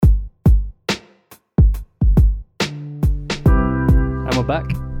we're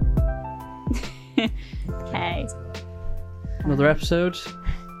back. Hey. Another episode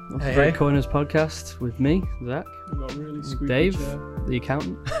of the Great Corners podcast with me, Zach, We've got a really squeaky Dave, chair. the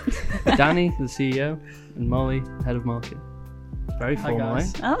accountant, Danny, the CEO, and Molly, head of marketing. Very Hi, formal, eh?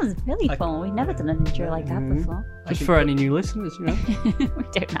 guys. That was really fun. We've never done an intro like that before. Just for any new listeners, you know. We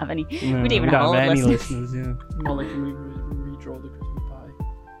don't have any. No, we don't even have old any listeners. listeners. Yeah. Molly, can we redraw the Christmas pie?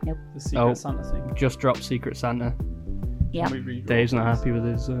 Nope. The Secret Santa thing. Just dropped Secret Santa. Yeah. Can we redraw Dave's not this? happy with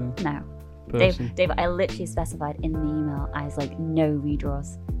his No. person. Dave, I literally specified in the email, I was like, no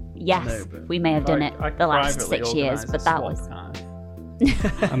redraws. Yes, No, but we may have done it I could the last privately 6 years, organise but a that swap, was...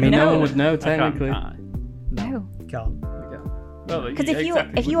 can't I? I mean, no No. one would know I can't, technically. can't I? No. Can't. Because if you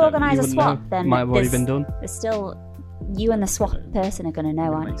exactly, organise a wouldn't swap, know. then Might have already there's, been done. there's still... You and the swap person are going to know,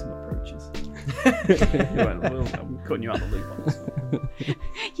 We'll aren't make you? some approaches. I'm cutting you out of the loop on this one.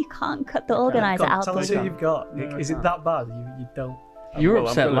 You can't cut the organiser out. Tell us though. who you've got. No, I Is it can't. that bad? You don't. You were Well, I'm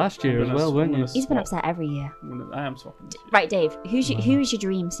upset gonna- last year I'm as gonna- well, weren't I'm you? gonna He's been swap. upset every year. I am swapping this year. Right, Dave, who is your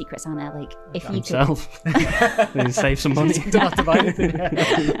dream Secret Santa? Like, if you Himself. Need to save some money. Don't have to buy anything.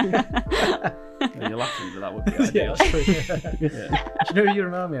 Yeah, you're laughing, but that would be ideal. Yeah, that's true. Yeah. Do you know who you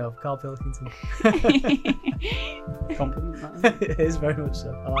remind me of? Carl Pilkington. could... Compliment that. It is very much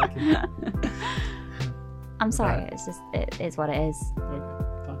so. I like him. I'm sorry, Right. it's just, it is what it is. Okay,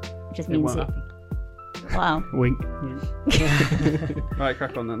 fine. It just It means won't it. happen. Wow. Wink. Right,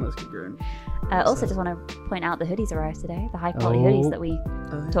 crack on then. Let's keep going. Also, just want to point out the hoodies arrived today, the high quality Oh. hoodies that we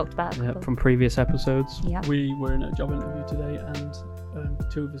talked about. Yeah, from previous episodes. Yeah. We were in a job interview today, and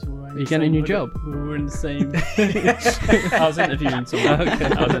two of us were wearing. Are you the getting a same new hoodie. job? We were in the same. I was interviewing someone. Okay.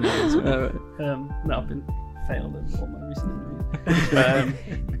 I was interviewing someone. Alright. No, I've been failed in all my recent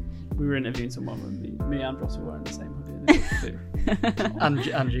interviews. We were interviewing someone, and me and Ross were wearing the same hoodie. And it was too.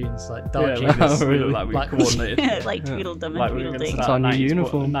 And jeans, like dark Yeah, jeans. we really? looked like we Like- coordinated. like Tweedledum Like and we were going to Tweedledee. It's start on a your 90s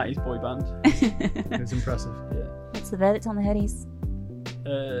uniform. 90s boy band. It's impressive. Yeah. What's the verdict on the hoodies?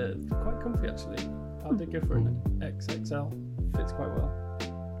 Quite comfy actually. I did go for an XXL. Fits quite well.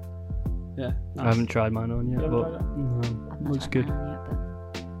 Yeah. I haven't tried mine on yet, You haven't but tried it? no, I've not looks tried good. mine on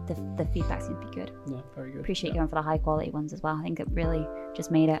yet, but the feedback seems to be good. Yeah, very good. Appreciate yeah. going for the high quality ones as well. I think it really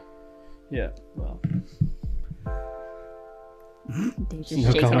just made it. Yeah. Well, Dude, just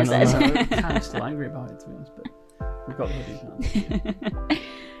No shaking comment his on head. I'm kind of still angry about it to be honest, but we've got the hoodies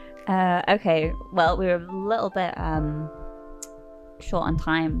now. Okay, well, we were a little bit short on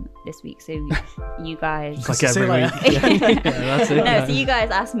time this week, so you guys. It's like See every you later. week. Yeah, that's it. No, so you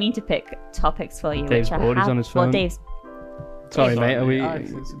guys asked me to pick topics for you. Dave's which bored, I he's have. on his Well, phone. Dave's Sorry, mate. Are we?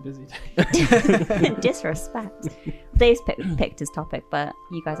 It's a busy day. disrespect. Dave's picked his topic, but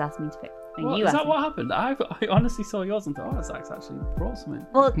you guys asked me to pick. What, you is asked that me. what happened? I honestly saw yours and thought, oh, Zach's actually brought something.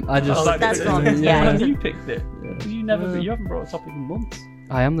 Well, I just. Oh, that's picked wrong. it. Yeah, And you you picked it. 'Cause you never, you haven't brought a topic in months.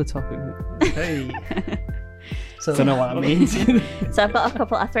 I am the topic. Mate. Hey. So Don't know what that means. So I've got a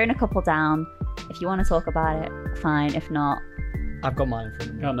couple. I've thrown a couple down. If you want to talk about it, fine. If not, I've got mine in front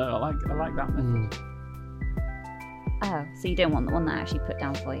of me. Oh no, I like that method. oh, so you don't want the one that I actually put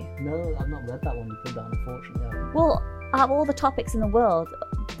down for you. No, I've not read that one you put down, unfortunately. Well, out of all the topics in the world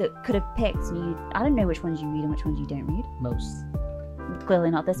that could have picked, I don't know which ones you read and which ones you don't read. Most. Clearly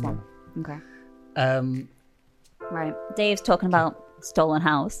not this one. Okay. Um, Right. Dave's talking about stolen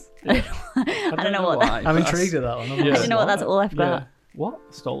house. Yeah. I don't know what that. I'm intrigued at that one. I don't know what that's all I've Yeah. got. What?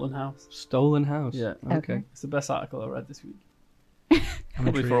 Stolen house. Stolen house. Yeah. Okay. It's the best article I read this week.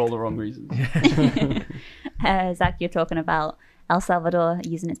 Probably for all the wrong reasons. Zach, you're talking about El Salvador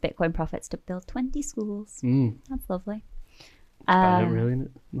using its Bitcoin profits to build 20 schools. That's lovely. I don't really.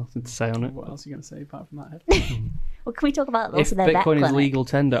 Nothing to say on it. What else are you going to say apart from that? Well, can we talk about If also their vet Bitcoin is clinic? legal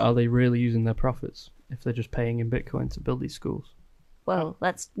tender, are they really using their profits? If they're just paying in Bitcoin to build these schools? Well,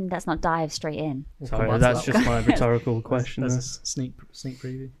 let's not dive straight in. We'll come Sorry, back to that's that just one. my rhetorical question. There's a there. sneak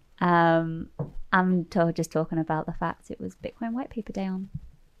preview. I'm just talking about the fact it was Bitcoin White Paper Day on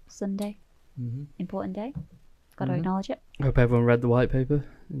Sunday. Mm-hmm. Important day. Got to acknowledge it. I hope everyone read the white paper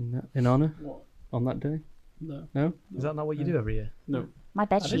in honor What? on that day. No. No? Is that not what you do every year? No. My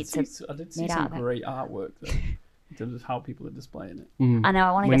bed I did sheets see, are I did see made some out of it. great artwork though, in terms of how people are displaying it. I know,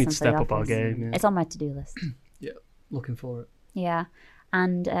 I want to We get need some to for the step up our office. game. Yeah. It's on my to-do list. Looking for it. Yeah.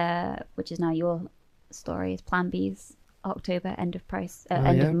 And which is now your story, is Plan B's October end of price,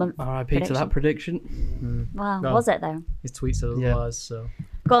 end of month. R.I.P. to that prediction. Wow, No. was it though? His tweets are Yeah. otherwise, so.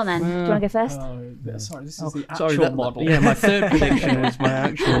 Go on then. Do you want to go first? Sorry, this is Oh, the actual sorry, that- model. Yeah, my third prediction was my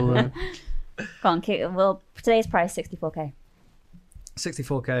actual. Go on. Well, today's price 64k.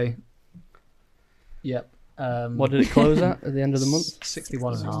 64k. Yep. What did it close at the end of the month?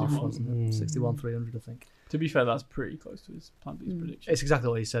 61 and a half, 61. wasn't it? 61,300, I think. To be fair, that's pretty close to his Plan B's prediction. It's exactly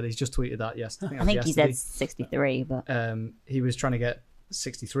what he said. He's just tweeted that yesterday. I think he said 63, but He was trying to get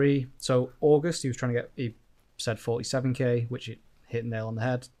 63. So August, he said 47k, which it hit a nail on the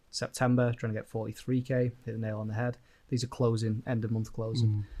head. September, trying to get 43k, hit the nail on the head. These are closing, end of month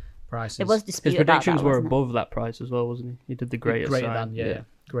closing prices. it was His disputed about predictions that, were wasn't it? above that price as well, wasn't he? He did the greater greater sign. than, yeah,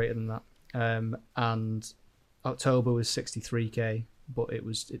 greater than that. And October was 63k, but it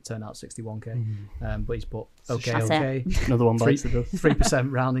turned out 61k. But he's put okay, That's okay. Another one bites the dust.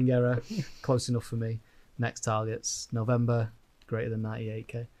 3% rounding error, close enough for me. Next target's November, greater than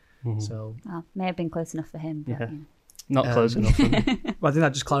 98k. So Oh, may have been close enough for him. But, Yeah. yeah. Not close enough for me. well, I think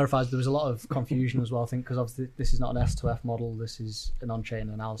that just clarifies there was a lot of confusion as well. I think because obviously this is not an S2F model, this is an on-chain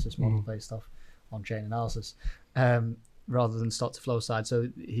analysis model based off on-chain analysis rather than stock to flow side. So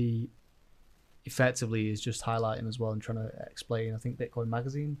he effectively is just highlighting as well and trying to explain. I think Bitcoin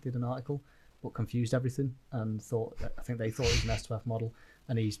Magazine did an article but confused everything and I think they thought it was an S2F model,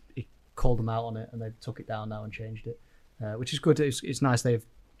 and he called them out on it, and they took it down now and changed it, which is good. It's nice they've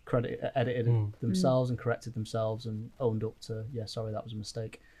edited themselves and corrected themselves and owned up to, sorry, that was a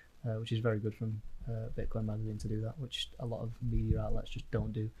mistake, which is very good from Bitcoin Magazine to do that, which a lot of media outlets just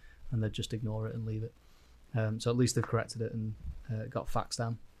don't do, and they just ignore it and leave it. So at least they've corrected it and got facts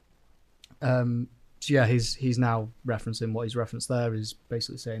down. So yeah, he's now referencing what he's referenced there is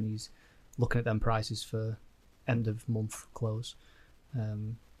basically saying he's looking at them prices for end of month close,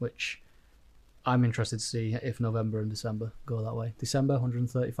 which I'm interested to see if November and December go that way. December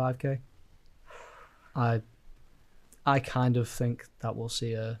 135k. I kind of think that we'll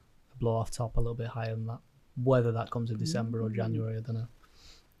see a blow off top a little bit higher than that. Whether that comes in December or January, I don't know.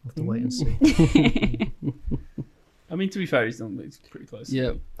 We'll have to wait and see. I mean, to be fair, it's pretty close.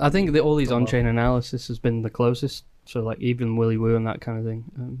 Yeah, I think that all these on-chain analysis has been the closest. So like even Willy Woo and that kind of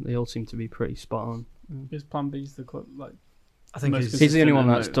thing, they all seem to be pretty spot on. His Plan B's I think most he's the only one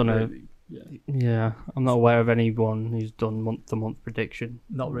consistent that's and done really, Yeah, I'm not aware of anyone who's done month-to-month prediction.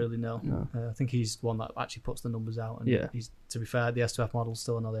 Not really, no. No. I think he's the one that actually puts the numbers out. And Yeah. he's, to be fair, the S2F models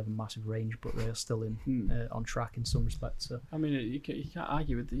still, I know they have a massive range, but they're still on track in some respects. So I mean, you can't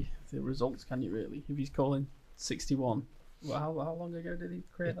argue with the results, can you? Really, if he's calling 61, well, how long ago did he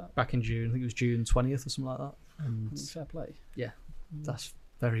create that? back in June, I think it was June 20th or something like that. And Fair play. that's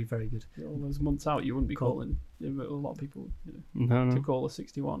very, very good. All those months out, you wouldn't be Cool. calling. A lot of people, No. to call a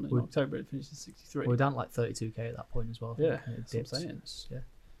 61 in Would- October, it finishes 63. We're down like 32k at that point as well. I Yeah, think, and it that's what I'm dipped. saying. It's-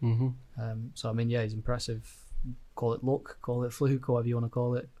 Yeah. Mm-hmm. So I mean, he's impressive. Call it luck, call it fluke, whatever you want to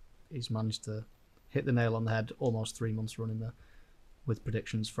call it. He's managed to hit the nail on the head almost 3 months running there, with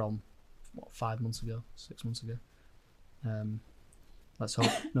predictions from 5 months ago, 6 months ago. Let's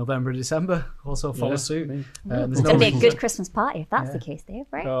hope November and December also follow suit. Me. There's It's no going to be a reason- good Christmas party if that's Yeah. the case, Dave,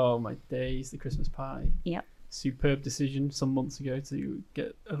 right? Oh my days, the Christmas party. Yep. Superb decision some months ago to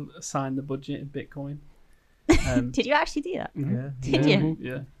get assign the budget in Bitcoin. Did you actually do that? Yeah. Did you?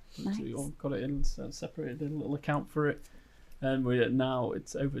 Yeah. Nice. So we all got it in, separated a little account for it, and now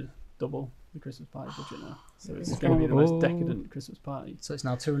it's over double the Christmas party budget now. So it's going to be the most decadent Christmas party. So it's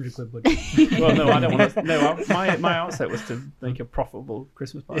now 200 quid budget. Well, no, I don't want to. No, my outset was to make a profitable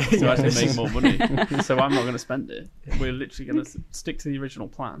Christmas party, so actually make more money. So I'm not going to spend it. We're literally going to stick to the original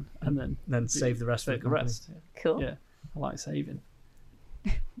plan and then save the rest for the save the company. rest. Cool. Yeah, I like saving.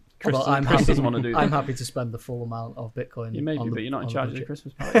 Well, Chris, I'm Chris happy. doesn't want to do that. I'm happy to spend the full amount of Bitcoin. You may on be, the, but you're not in on charge of the budget.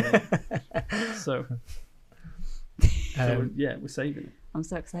 Christmas party. So yeah, we're saving it. I'm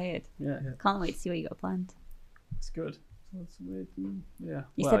so excited. Yeah, Can't wait to see what you got planned. it's good. That's weird. Yeah.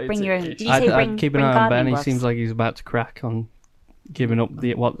 You Well, said bring it's- your own. it's- Did you say bring, I'd keep an bring eye on Ben. gardening He gloves? seems like he's about to crack on giving up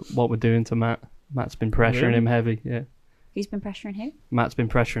what we're doing to Matt. Matt's been pressuring Really? him heavy. Yeah, Who's been pressuring who? Matt's been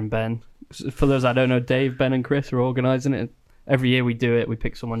pressuring Ben. For those I don't know, Dave, Ben, and Chris are organising it. Every year we do it. We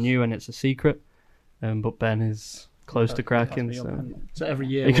pick someone new, and it's a secret. But Ben is close to cracking. Pass me your So pen. So every are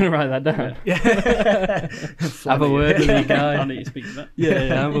year. you gonna write that down? Yeah. Have a word with the I guy. need to speak to that. Yeah,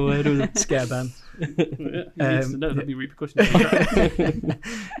 have a word with him. Scare Ben. Yeah, he needs to know there'll be repercussions.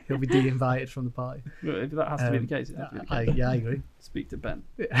 He'll be de-invited from the party. If that has to be the case, it has to be the case. I agree. Speak to Ben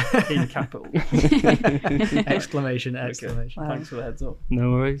in capital. Exclamation! Okay. Exclamation! Wow. Thanks for the heads up.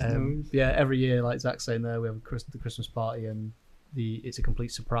 No worries. No worries. Yeah, every year, like Zach's saying there, we have the Christmas party, and it's a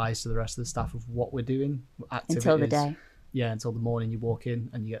complete surprise to the rest of the staff of what we're doing. Activities. Until the day. Yeah, until the morning you walk in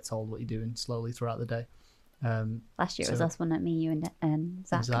and you get told what you're doing slowly throughout the day. Last year it was So- us, wasn't it? Me, you, and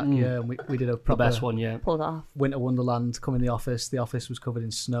Zach. Zach, yeah, and we did a The proper best one, yeah. Pulled it off. winter wonderland. Come in the office. The office was covered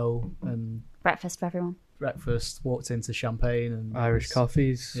in snow and Breakfast for everyone. breakfast. Walked into champagne and Irish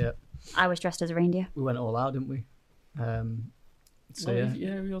coffees. Yeah, I was dressed as a reindeer. We went all out, didn't we? So Well,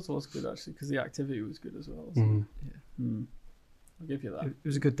 yeah, yours was good actually because the activity was good as well. wasn't it? I'll give you that. it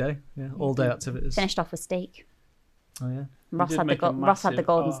was a good day. Yeah, all day activities. Finished off with steak. Oh yeah. Ross did had the make a Ross had the massive-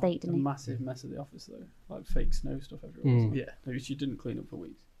 golden steak, A didn't he? massive mess of the office though, like fake snow stuff everywhere. wasn't it? Yeah. Which you didn't clean up for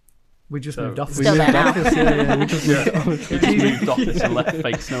weeks. We just So- moved office. Still there now. We just moved office. We just moved office and left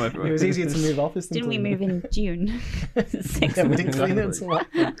fake snow It everywhere. was easier to move office than Didn't we clean it. move in June? 6 Yeah, we months. didn't clean it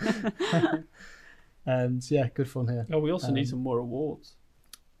Exactly. until that. And yeah, good fun here. Oh, we also need some more awards.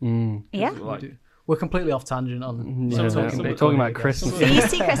 Yeah. Like, We're completely off tangent on Yeah, talking we're Bitcoin, talking I about guess. Christmas. So you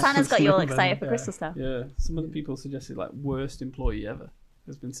Secret Santa's got you all excited for Yeah. Christmas stuff. yeah, some of the people suggested like worst employee ever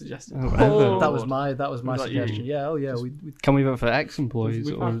has been suggested. Oh, That was my Was that you? suggestion. Yeah, oh yeah, we Can we vote for ex-employees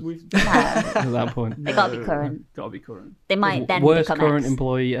We've, or we've, No, at that point? they gotta be current. Gotta be current. They might then Worst become current ex.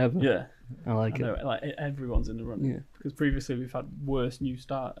 employee ever. Yeah, I like I it. know. Like everyone's in the running. Yeah. Because previously we've had worst new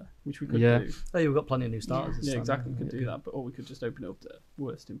starter, which we could Yeah. do. oh, yeah, we've got plenty of new starters. this Yeah, time. exactly. We could do that, but or we could just open it up to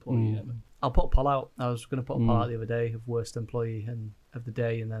worst employee ever. I'll put a poll out. I was going to put a poll out the other day of worst employee and of the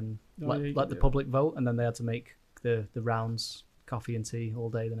day, and then Oh, let yeah, you let can the do it. public vote, and then they had to make the rounds, coffee and tea all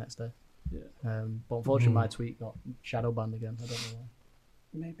day the next day. Yeah. But unfortunately, my tweet got shadow banned again. I don't know why.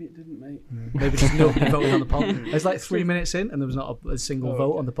 Maybe it didn't, mate. Maybe just nobody voted on the poll. It's like 3 minutes in, and there was not a single Oh, vote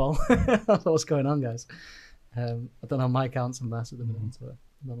okay. on the poll. I don't know what's going on, guys. I don't know. My account's a mess at the minute, so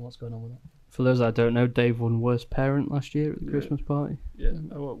I don't know what's going on with it. For those that don't know, Dave won worst parent last year at the Yeah. Christmas party. Yeah.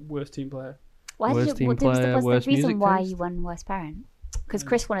 Oh, well, worst team player. Why Worst did you, team what was player, the worst reason music why taste. you won worst parent? Because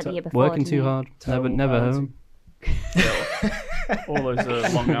Chris won it the year before. Working didn't too he? hard. Never Terrible never parenting. home. Yeah, all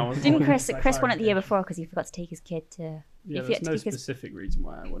those long hours. Didn't Chris won it the year before because he forgot to take his kid to Yeah, if you there's had to no take his- specific reason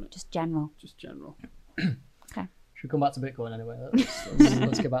why I won it. just general? Just general. Should we come back to Bitcoin anyway?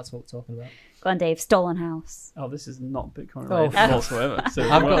 Let's get back to what we're talking about. Go on, Dave. Stolen house. Oh, this is not Bitcoin Oh, related whatsoever. So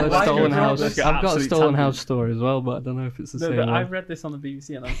I've got why a stolen go- house. let's go I've got a absolute stolen tangent. house story as well, but I don't know if it's the No, same but I one. read this on the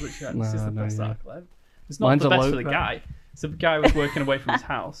BBC and I was literally like, this is No, the no, best yeah. article ever. It's not Mine's the a best low for the crap. guy. So the guy was working away from his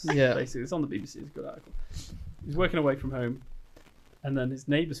house. Yeah. Basically, it's on the BBC. It's a good article. He's working away from home, and then his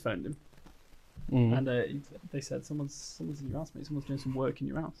neighbours phoned him, and they said, "Someone's in your house, mate. Someone's doing some work in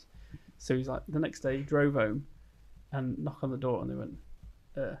your house." So he's like, the next day he drove home, and knocked on the door, and they went,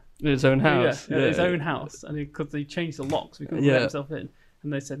 His own house. yeah, his own house, and because they changed the locks, we couldn't Yeah. let himself in.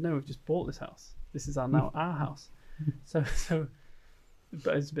 And they said, "No, we've just bought this house. This is our house." So,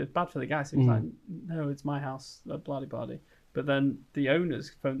 but it's a bit bad for the guy. So he's like, "No, it's my house." Bloody bloody. But then the owners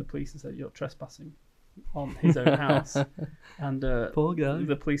phoned the police and said, "You're trespassing on his own house." And Poor guy.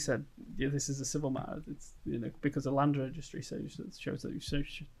 the police said, "Yeah, this is a civil matter. It's because the land registry shows that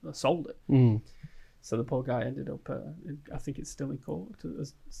you sold it." So the poor guy ended up, I think it's still in court to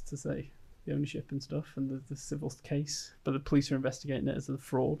say the ownership and stuff and the civil case. But the police are investigating it as a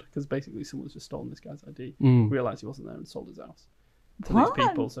fraud because basically someone's just stolen this guy's ID, realised he wasn't there and sold his house to What? these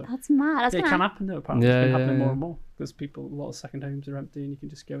people. So That's mad. That's it gonna can happen though, apparently. Yeah, It's been yeah, happening more yeah. and more because a lot of second homes are empty and you can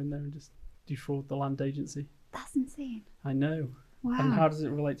just go in there and just defraud the land agency. That's insane. I know. Wow. And how does it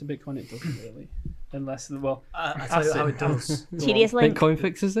relate to Bitcoin? It doesn't really. Unless, well, I tell you how it does. Tedious link. Bitcoin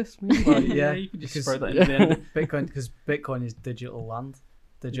fixes this. Well, Yeah, you could just because- throw that in the end. Bitcoin, because Bitcoin is digital land,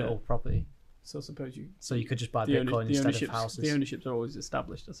 digital Yeah. property. So I suppose you So you could just buy the Bitcoin instead of ownerships, houses. the ownerships are always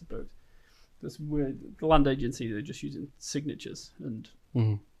established, I suppose. That's weird. The land agency, they're just using signatures and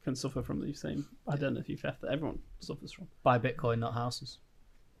can suffer from the same identity theft that everyone suffers from. Buy Bitcoin, not houses.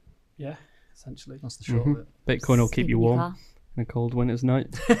 Yeah, essentially. That's the short of it. Bitcoin will keep Sleep you in your warm car. in a cold winter's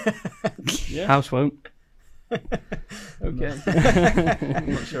night. Yeah. House won't. Okay.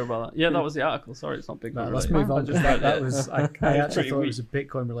 I'm not sure about that. Yeah, that was the article. Sorry, it's not Bitcoin. No, let's related. move on. just That, read it. was. I It's actually pretty thought it weak. was a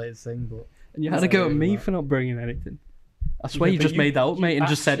Bitcoin related thing, but And you had to go at me for not bringing anything. I swear Yeah, you but just you- made that up, mate, and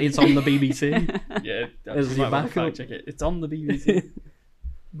just said it's on the BBC. Yeah, As you your might want to backup. fact check it. It's on the BBC.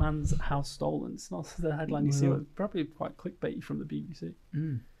 Man's house stolen. It's not the headline you see. Well. It's probably quite clickbaity from the BBC. I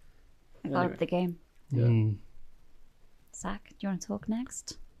Anyway. love the game. Yeah. Zach, do you want to talk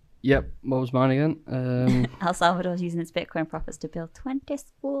next? Yep, what was mine again? El Salvador's using its Bitcoin profits to build 20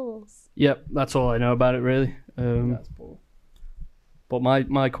 schools. Yep, that's all I know about it, really. That's poor. But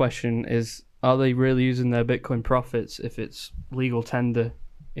my question is, are they really using their Bitcoin profits if it's legal tender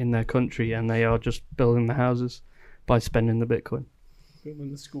in their country and they are just building the houses by spending the Bitcoin?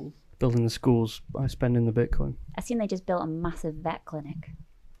 Building the school. Building the schools by spending the Bitcoin. I seen they just built a massive vet clinic.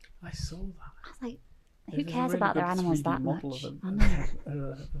 I saw that. I was like, who There's a cares really about their good animals 3D that model much? of I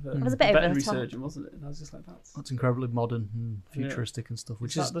know. It was a bit over the veterinary top. surgeon, wasn't it? And I was just like, that's incredibly modern and Yeah. futuristic and stuff.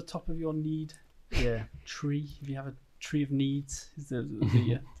 Which is is that the top of your need yeah. tree? If you have a Tree of Needs is the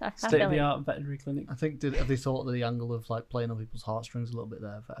So I feel state of like- the art veterinary clinic. I think have they thought of the angle of like playing on people's heartstrings a little bit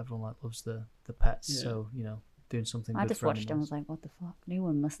there? For everyone like loves the pets, Yeah. so doing something. I good just for watched and animals. was like, what the fuck? No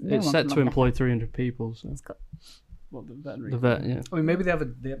one must. No It's one set can to love employ that. 300 people. So It's got- Well, the veterinary. the vet, yeah. I mean, maybe they have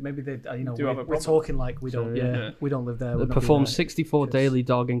maybe they Do have a we're problem. talking like we So, don't yeah. we don't live there. They we're not perform doing that. 64 Just- daily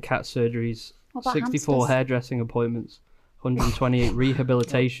dog and cat surgeries, What about 64 hamsters? hairdressing appointments, 128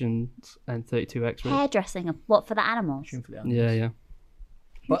 rehabilitations, and 32 X-rays. Hairdressing. What for the animals? Tune for the animals. Yeah, yeah. Who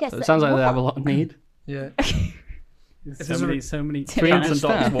But- gets So the- it sounds like they what? have a lot of need. Yeah. There's so many To be cats and honest.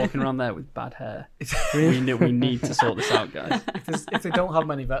 dogs staff. walking around there with bad hair. We need to sort this out, guys. If they don't have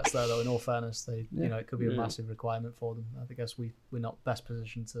many vets there, though, in all fairness, they it could be a Yeah. massive requirement for them. I guess we're not best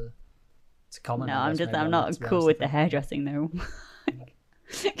positioned to comment. No, I I'm guess, just maybe, I'm on not that, to be cool honest, with I the think. hairdressing though.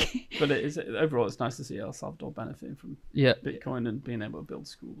 But it is overall, it's nice to see El Salvador benefiting from Yeah. Bitcoin and being able to build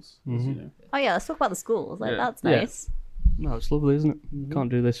schools. As Mhm. you know, Oh yeah, let's talk about the schools. Like Yeah. that's Yeah. nice. No, it's lovely, isn't it? Mhm. Can't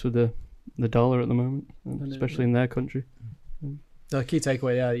do this with the dollar at the moment, know. especially in their country. The key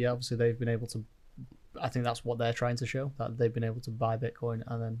takeaway, yeah, obviously they've been able to. I think that's what they're trying to show, that they've been able to buy Bitcoin,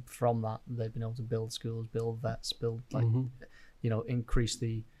 and then from that they've been able to build schools, build vets, build Mhm. increase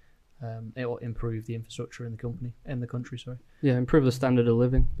the, or improve the infrastructure in the country. Sorry, Yeah, improve the standard of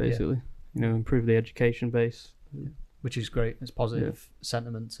living, basically. Improve the education base. which is great. It's positive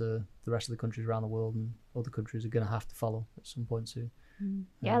sentiment to the rest of the countries around the world, and other countries are going to have to follow at some point too.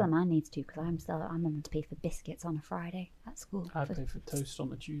 Yeah, the man needs to because I'm having to pay for biscuits on a Friday at school. I'd pay for toast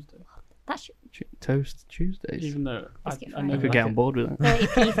on a Tuesday, That's Toast Tuesdays. even though Biscuit I know I could get on board with that.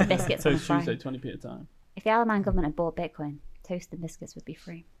 30p for biscuits on a Toast Tuesday, Friday. 20p at a time. If the Alaman government had bought Bitcoin, toast and biscuits would be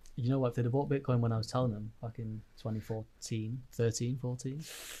free. You know what? If they'd have bought Bitcoin when I was telling them back in 2014, 13,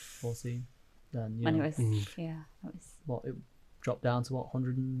 14, then When it know, was, Mm. yeah, it was. what it dropped down to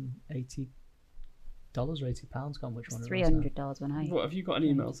 $180 or £80? Can't which one it was now. $300 when I. What have you got an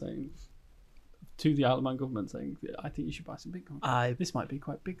email saying to the Isle of Man government saying, I think you should buy some Bitcoin? This might be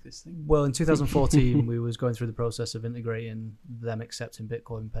quite big, this thing. Well, in 2014, we was going through the process of integrating them accepting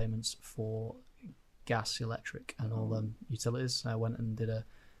Bitcoin payments for gas, electric, and all them utilities. I went and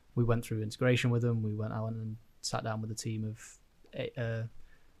we went through integration with them. I went and sat down with a team of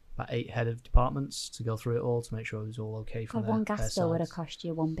about 8 head of departments to go through it all to make sure it was all okay from God, their, one their gas bill would have sides. cost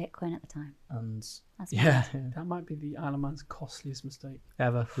you one Bitcoin at the time. And That's yeah, That might be the Isle of Man's costliest mistake.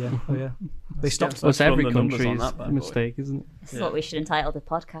 ever, yeah, oh yeah. They stopped. Well, it's Let's run every the numbers on country's that bad boy. mistake, isn't it? This is Yeah. what we should entitle the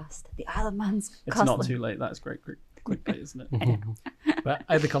podcast. The Isle of Man's It's costly. not too late. That's great clickbait, isn't it? But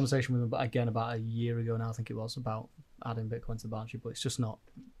I had the conversation with them, but again, about a year ago now, I think it was, about adding Bitcoin to the balance sheet, but it's just not.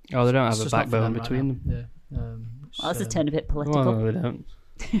 Oh, they don't it's have a just not for backbone them right between now. them. Yeah. Well, this has so- turned a bit political. Well, no, they don't.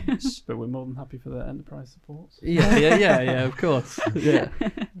 But we're more than happy for their enterprise supports. Yeah, of course. Yeah.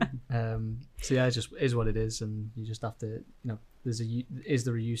 So yeah, it just is what it is, and you just have to, is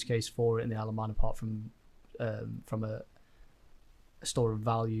there a use case for it in the Isle of Man apart from a store of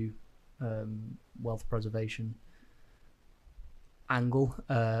value, wealth preservation angle,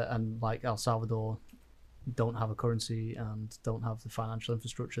 and like El Salvador don't have a currency and don't have the financial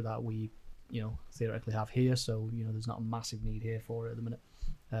infrastructure that we, theoretically have here. So there's not a massive need here for it at the minute,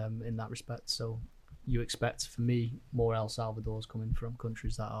 in that respect. So you expect, for me, more El Salvadors coming from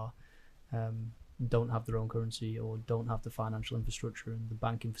countries that are don't have their own currency or don't have the financial infrastructure and the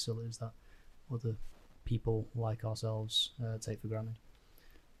banking facilities that other people like ourselves take for granted.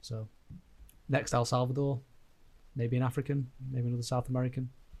 So next El Salvador, maybe an African, maybe another South American.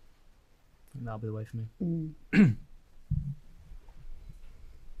 I think that'll be the way for me.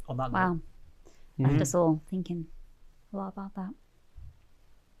 On that note, Wow. Mhm. Left us all thinking a lot about that.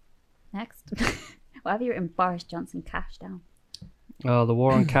 Next. Why have you written Boris Johnson cash down? Oh, the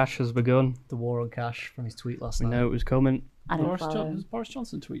war on cash has begun. the war on cash from his tweet last We night. know it was coming. I don't Boris, follow. Does Boris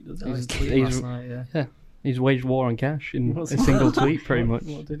Johnson tweet, does That he? was his He's- tweet he's- last night, yeah. He's waged war on cash in What's a he- single tweet, pretty much.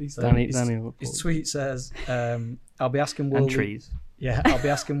 What did he say? Daniel. His tweet says, "I'll be asking And world trees. I'll be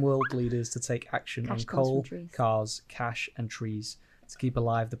asking world leaders to take action Cash on comes from coal, trees. cars, cash, and trees to keep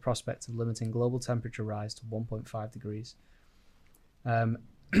alive the prospect of limiting global temperature rise to 1.5 degrees."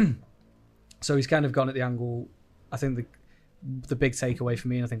 So he's kind of gone at the angle. I think the big takeaway for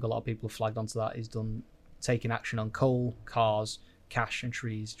me, and I think a lot of people have flagged onto that, is taking action on coal, cars, cash, and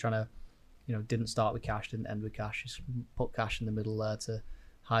trees. Trying to, didn't start with cash, didn't end with cash. Just put cash in the middle there to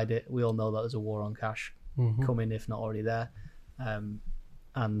hide it. We all know that there's a war on cash coming, if not already there. And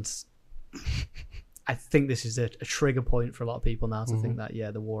I think this is a trigger point for a lot of people now to think that,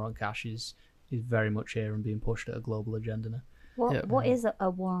 the war on cash is very much here and being pushed at a global agenda now. What is a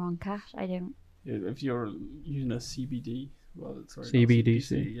war on cash? I don't. If you're using a CBD, well, sorry, not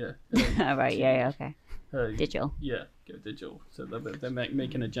CBDC. yeah. Oh, right, yeah, okay. Digital. Yeah, go digital. So they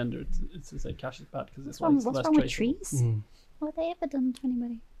make an agenda to say cash is bad because it's What's less wrong with traceable. trees? What have they ever done to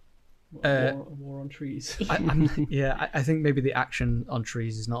anybody? A war on trees. I think maybe the action on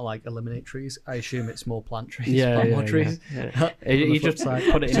trees is not like eliminate trees. I assume it's more plant trees. Yeah, plant yeah, more trees. yeah. On the You flip just side.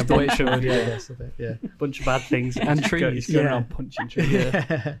 put it in a Just the way bunch it of should, I guess, I think, yeah. bunch of bad things and trees. He's going Yeah. around punching trees.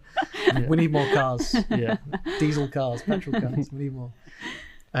 Yeah. We need more cars. Yeah. Diesel cars, petrol cars. We need more.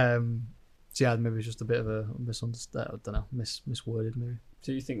 So yeah, maybe it's just a bit of a misunderstood. I don't know, misworded maybe.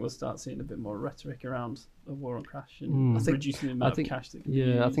 Do you think we'll start seeing a bit more rhetoric around a war on cash and I think- reducing the amount of cash that can be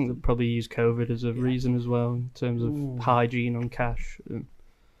Yeah, I used? think they'll probably use COVID as a reason as well in terms of hygiene on cash.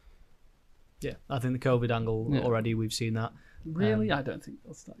 Yeah, I think the COVID angle Yeah. already we've seen that. Really, I don't think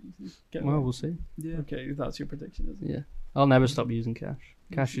they'll start using. Well, we'll see. Yeah. Okay, that's your prediction, isn't it? Yeah, I'll never stop using cash.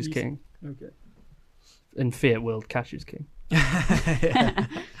 Cash is king. Okay. In fiat world, cash is king.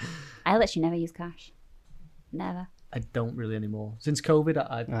 I literally never use cash. Never. I don't really anymore. Since COVID,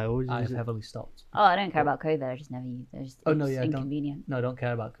 I always I've use it. heavily stopped. Oh, I don't care about COVID. I just never use it. It's Oh, no, yeah, don't- inconvenient. No, I don't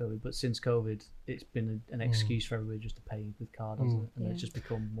care about COVID, but since COVID, it's been an excuse for everybody just to pay with card, hasn't it? And Yeah. it's just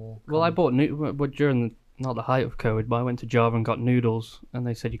become more. Well, I common. bought during not the height of COVID, but I went to Java and got noodles, and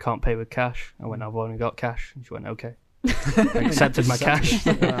they said you can't pay with cash. I went, I've only got cash, and she went, okay. I accepted my cash.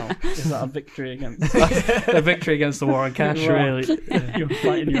 Wow. Is that a victory against? A victory against the war on cash, Wow. really. You're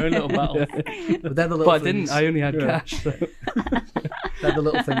fighting your own little battle. But they're the little But I things, didn't. I only had Yeah. cash. So. they're the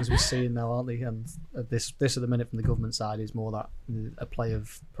little things we're seeing now, aren't they? And this at the minute from the government side is more that a play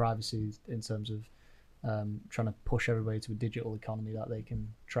of privacy in terms of trying to push everybody to a digital economy that they can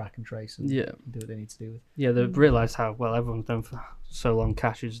track and trace and Yeah. do what they need to do with. Yeah, they've realised how well everyone's done for so long.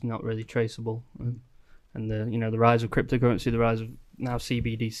 Cash is not really traceable, and the rise of cryptocurrency, the rise of now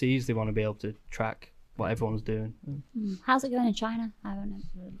CBDCs. They want to be able to track what everyone's doing. How's it going in China? I haven't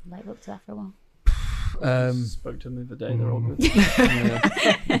looked at that for a while. Spoke to them the other day. They're all good.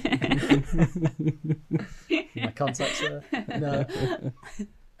 My contacts are no.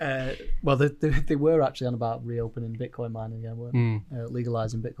 Well, they were actually on about reopening Bitcoin mining again, weren't they?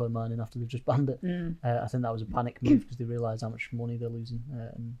 Legalizing Bitcoin mining after they've just banned it. I think that was a panic move because they realised how much money they're losing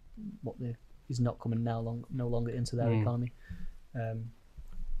and what is not coming no longer into their economy.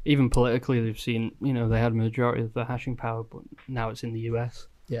 Even politically, they've seen, they had a majority of the hashing power, but now it's in the US.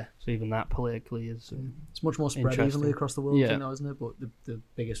 Yeah. So even that politically is. It's much more spread Interesting. evenly across the world, Yeah. isn't it? But the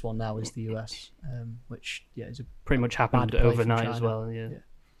biggest one now is the US, which is a pretty much happened bad play from overnight as China. well. Yeah.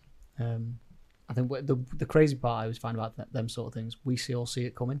 I think the crazy part I always find about them sort of things, we all see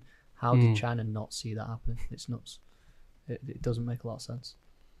it coming. How did China not see that happening? It's nuts. It doesn't make a lot of sense.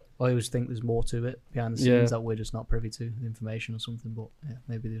 I always think there's more to it behind the scenes Yeah. that we're just not privy to, the information or something. But yeah,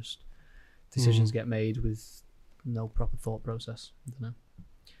 maybe just decisions get made with no proper thought process. I don't know.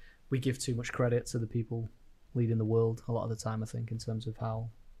 We give too much credit to the people leading the world a lot of the time, I think, in terms of how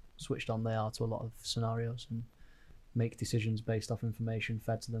switched on they are to a lot of scenarios and make decisions based off information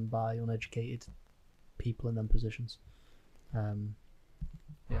fed to them by uneducated people in them positions.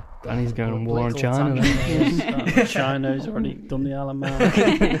 Yeah. And he's going on war on Political China. tangent. then. China's already done the Alamo.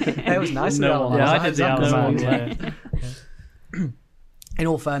 It was nice. No one- Yeah, I did the Exactly. Alaman. Yeah. In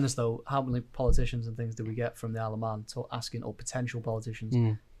all fairness, though, how many politicians and things do we get from the Alaman asking, or potential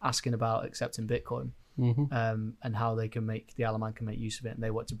politicians asking about accepting Bitcoin, and how they can make the Alaman can make use of it, and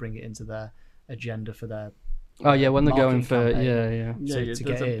they want to bring it into their agenda for their Oh yeah, when they're going marketing for campaign. yeah. Yeah, to there's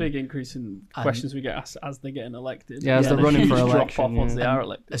get a in. big increase in questions we get asked as they're getting elected. Yeah, as they're And a running for huge drop election, off once yeah. they are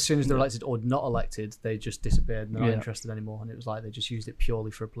elected. As soon as they're elected or not elected, they just disappeared and they're not Yeah. interested anymore. And it was like they just used it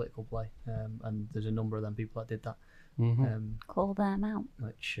purely for a political play. And there's a number of them people that did that. Call them out.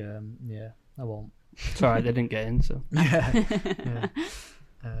 Which yeah, I won't. It's alright, they didn't get in, so Yeah.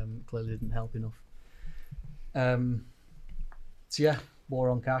 Clearly didn't help enough. So yeah, war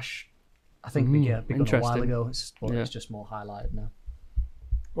on cash. I think began a while interesting. ago. It's Yeah. just more highlighted now.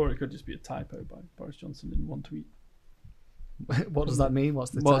 Or it could just be a typo by Boris Johnson in one tweet. What does that mean?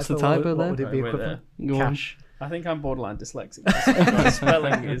 What's the What's the typo? typo What there? would it be Right, wait equivalent? Go on. Cash. I think I'm borderline dyslexic. My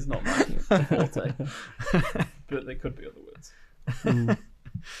spelling is not my forte. But there could be other words.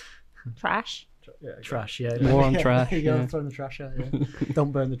 Trash. Yeah, Trash, yeah. War on Yeah, trash, There you go, yeah. throwing the trash out. Yeah.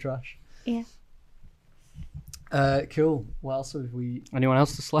 Don't burn the trash. Yeah. Cool. What else have we? Anyone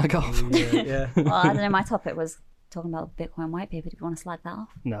else to slag off? Yeah. Well, I don't know. My topic was talking about Bitcoin white paper. Do you want to slag that off?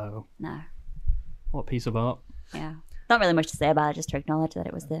 No. No. What piece of art? Yeah. Not really much to say about it, just to acknowledge that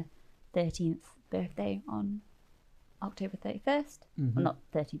it was the 13th birthday on October 31st. Well, not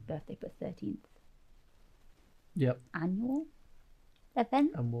 13th birthday, but 13th Yep. annual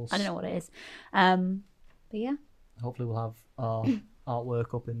event. And we'll I don't know what it is. But yeah. hopefully we'll have our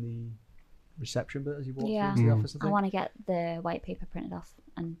artwork up in reception bit as you walk Yeah. through into the office. I want to get the white paper printed off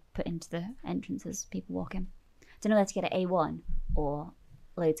and put into the entrance as people walk in. Don't know whether to get it A1 or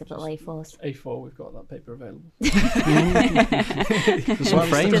loads of little A4s. A4, we've got that paper available. There's some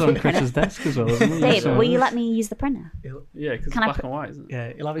frames on Chris's desk as well, isn't there? Dave, So- will you let me use the printer? Yeah, because it's Can I black put- and white, isn't it?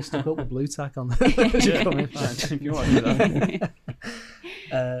 Yeah, he'll have it stuck up with blue tack on there as you come in. Fine, if you want to do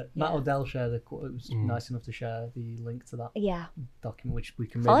that. Matt Odell shared it was nice enough to share the link to that Yeah. document, which we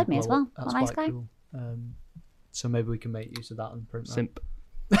can Followed maybe me as blow well. up. That's What a nice quite guy. cool. So maybe we can make use of that and print that. Simp.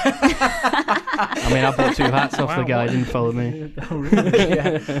 I mean, I bought 2 hats off the guy, didn't follow me. Oh, really?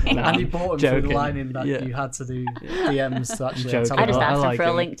 Yeah. And you bought him through joking. the line in that Yeah. you had to do DMs to actually Joking. tell I him just about. I asked him like for a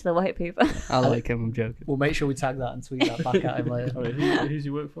him. link to the white paper. I like him, I'm joking. We'll make sure we tag that and tweet that back at him later. Oh, wait, who's he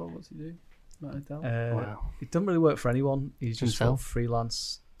work for? What's he do? Matt O'Dell? Wow. He doesn't really work for anyone. He's just sort of Himself.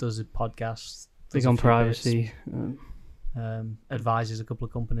 freelance, does a podcast, Big does a on few privacy. bits, advises a couple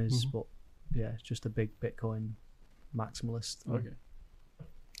of companies, but yeah, it's just a big Bitcoin maximalist. Okay.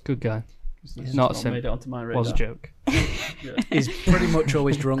 Good guy. It's Not a not simp. made it onto my radar. Was a joke. Yeah. He's pretty much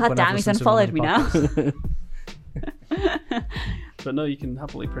always drunk. God whenever damn, he's listens to him on unfollowed the me now. podcast. But no, you can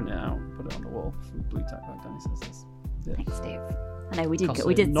happily print it out and put it on the wall with blue tack, like Danny says. Yeah. Thanks, Dave. I know we did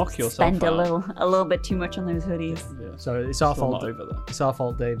Costly. Knock yourself spend out. a little bit too much on those hoodies. Yeah. So it's our Still fault. not over there. It's our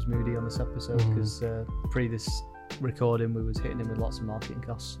fault. Dave's moody on this episode because pre this recording we was hitting him with lots of marketing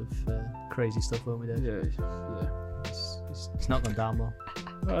costs of crazy stuff, weren't we, Dave? Yeah, yeah. It's not gone down well.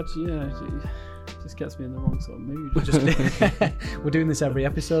 Well, actually, yeah, it just gets me in the wrong sort of mood. We're doing this every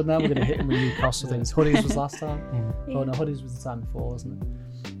episode now. We're going to hit him with new costs of things. Hoodies was last time. Yeah. Oh no, hoodies was the time before, wasn't it?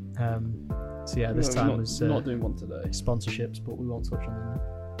 So yeah, this No, time not, was not doing one today. sponsorships, but we won't touch on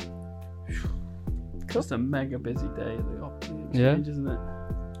them. Just a mega busy day at the exchange, Yeah. isn't it?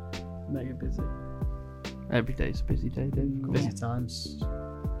 Mega busy. Every day's a busy day, Dave. Of course. Busy times.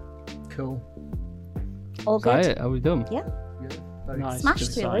 Cool. All Is that good. it? Are we done? Yeah. Very, Nice. Smashed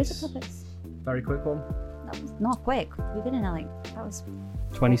Just through loads of nice. topics. very quick one. That was not quick. We've been in there that was.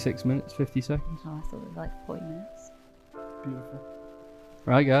 26 minutes, 50 seconds. Oh, I thought it was like 40 minutes. Beautiful.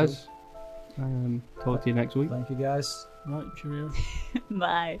 Right, guys. Talk to you next week. Thank you guys. Right, cheerio.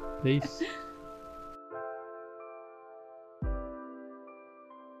 Bye. Peace.